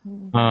fatigue,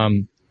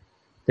 that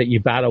you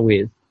battle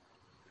with.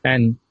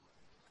 And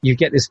you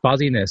get this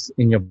fuzziness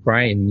in your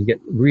brain. You get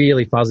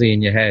really fuzzy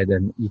in your head,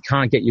 and you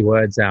can't get your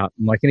words out.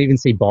 And I can even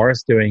see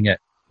Boris doing it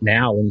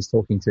now when he's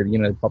talking to, you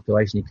know, the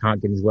population. He can't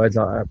get his words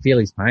out. I feel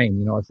his pain.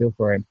 You know, I feel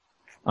for him,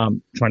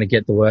 trying to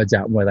get the words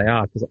out where they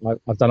are, because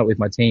I've done it with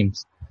my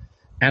teams.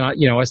 And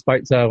I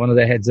spoke to one of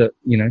the heads at,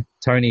 you know,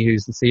 Tony,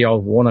 who's the CEO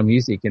of Warner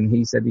Music, and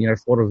he said, you know,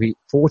 40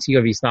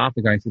 of his staff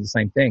are going through the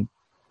same thing.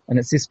 And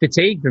it's this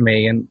fatigue for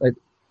me. And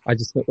I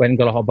just went and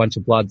got a whole bunch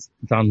of bloods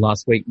done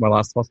last week, my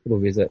last hospital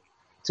visit,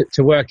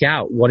 to work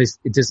out is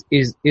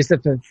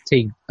the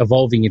fatigue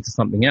evolving into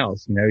something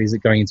else? You know, is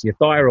it going into your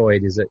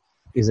thyroid? Is it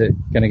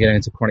going to get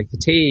into chronic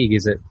fatigue?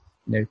 Is it,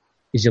 you know,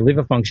 is your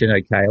liver function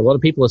okay? A lot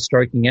of people are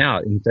stroking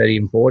out in 30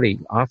 and 40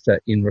 after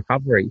in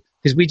recovery,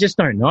 because we just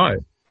don't know.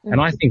 And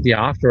I think the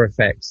after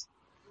effects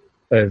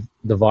of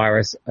the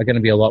virus are going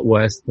to be a lot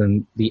worse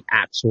than the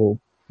actual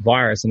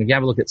virus. And if you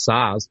have a look at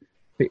SARS,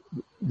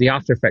 the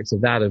after effects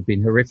of that have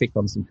been horrific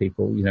on some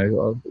people, you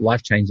know,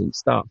 life-changing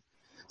stuff.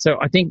 So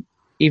I think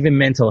even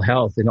mental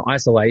health, in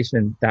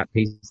isolation, that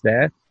piece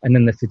there, and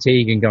then the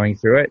fatigue and going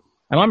through it.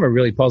 And I'm a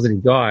really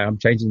positive guy. I'm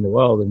changing the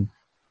world. And,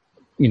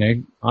 you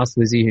know, ask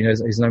Lizzie,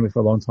 who's known me for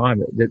a long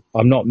time, that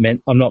I'm not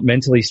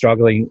mentally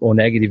struggling or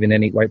negative in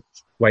any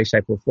way,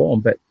 shape or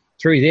form. But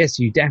through this,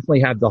 you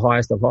definitely have the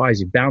highest of highs.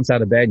 You bounce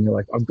out of bed and you're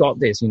like, I've got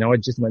this. You know, I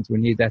just went through a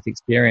near-death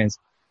experience.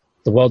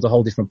 The world's a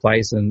whole different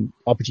place, and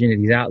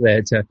opportunities out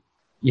there to,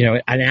 you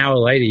know, an hour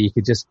later, you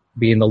could just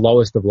be in the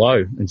lowest of low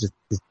and just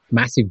this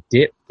massive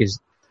dip because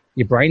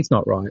your brain's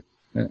not right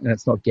and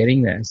it's not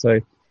getting there. So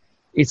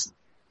it's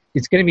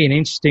going to be an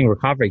interesting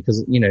recovery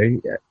because, you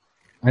know,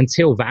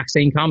 until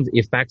vaccine comes,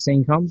 if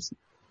vaccine comes,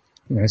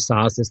 you know,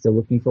 SARS, they're still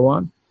looking for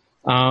one.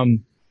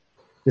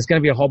 There's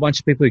going to be a whole bunch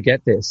of people who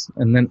get this,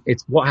 and then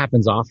it's what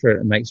happens after it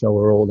and make sure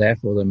we're all there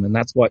for them. And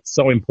that's what's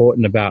so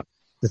important about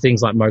the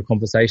things like Mo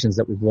Conversations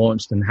that we've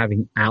launched and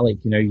having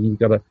ALEC. You know, you've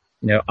got to,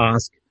 you know,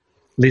 ask,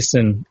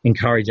 listen,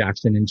 encourage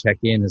action, and check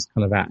in is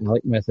kind of our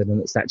ALEC method.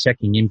 And it's that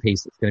checking in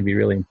piece that's going to be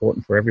really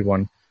important for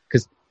everyone,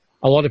 because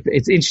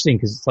it's interesting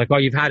because it's like, oh,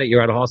 you've had it,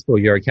 you're out of hospital,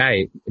 you're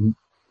okay. And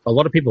a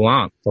lot of people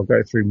aren't. They'll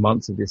go through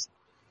months of this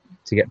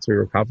to get through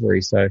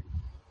recovery. So,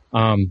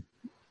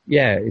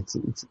 yeah,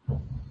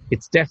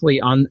 it's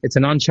definitely it's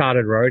an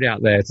uncharted road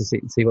out there to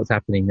see what's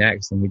happening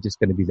next. And we're just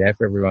going to be there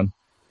for everyone.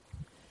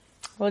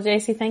 Well,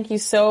 JC, thank you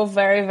so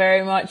very,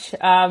 very much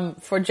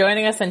for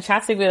joining us and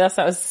chatting with us.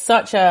 That was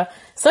such a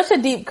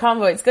deep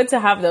convo. It's good to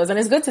have those, and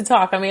it's good to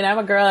talk. I mean, I'm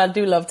a girl, I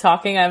do love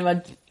talking. I'm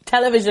a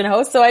television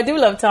host, so I do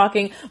love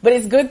talking. But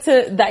it's good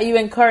that you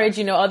encourage,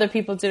 you know, other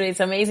people to do it. It's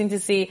amazing to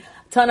see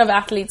a ton of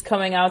athletes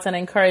coming out and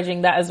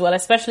encouraging that as well,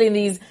 especially in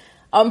these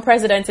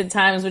unprecedented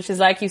times, which is,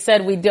 like you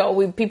said,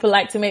 people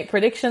like to make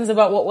predictions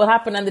about what will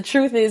happen, and the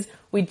truth is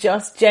we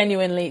just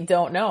genuinely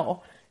don't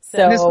know.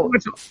 So,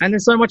 and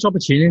there's so much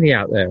opportunity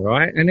out there,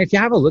 right? And if you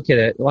have a look at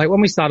it, like when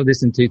we started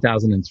this in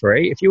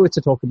 2003, if you were to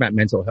talk about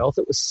mental health,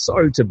 it was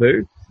so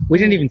taboo. We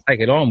didn't even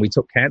take it on. We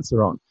took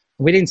cancer on.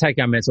 We didn't take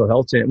our mental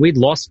health to it. We'd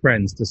lost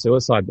friends to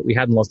suicide, but we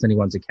hadn't lost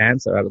anyone to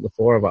cancer out of the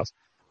four of us.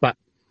 But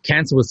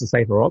cancer was the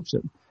safer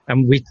option.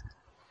 And it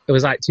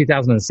was like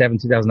 2007,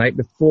 2008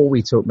 before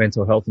we took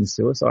mental health and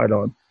suicide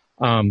on,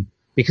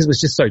 because it was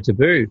just so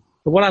taboo.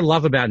 But what I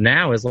love about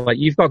now is, like,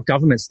 you've got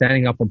government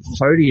standing up on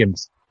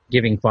podiums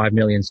giving $5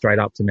 million straight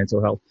up to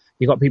mental health.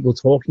 You've got people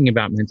talking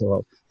about mental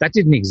health. That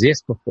didn't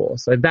exist before.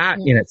 So that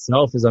in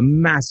itself is a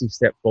massive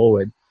step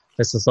forward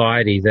for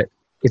society, that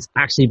it's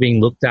actually being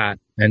looked at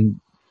and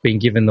being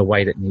given the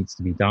weight it needs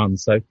to be done.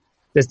 So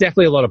there's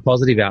definitely a lot of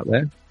positive out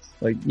there.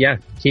 So yeah,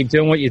 keep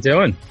doing what you're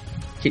doing.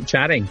 Keep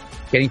chatting,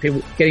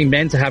 getting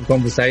men to have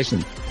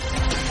conversations.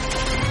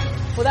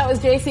 Well, that was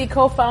JC,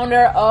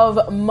 co-founder of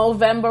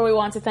Movember. We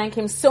want to thank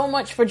him so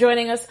much for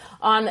joining us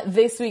on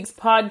this week's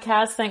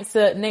podcast. Thanks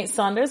to Nate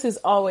Saunders, who's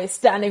always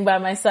standing by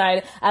my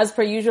side as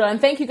per usual.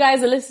 And thank you guys,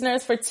 the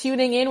listeners, for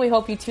tuning in. We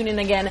hope you tune in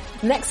again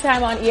next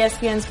time on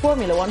ESPN's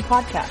Formula One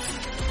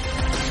podcast.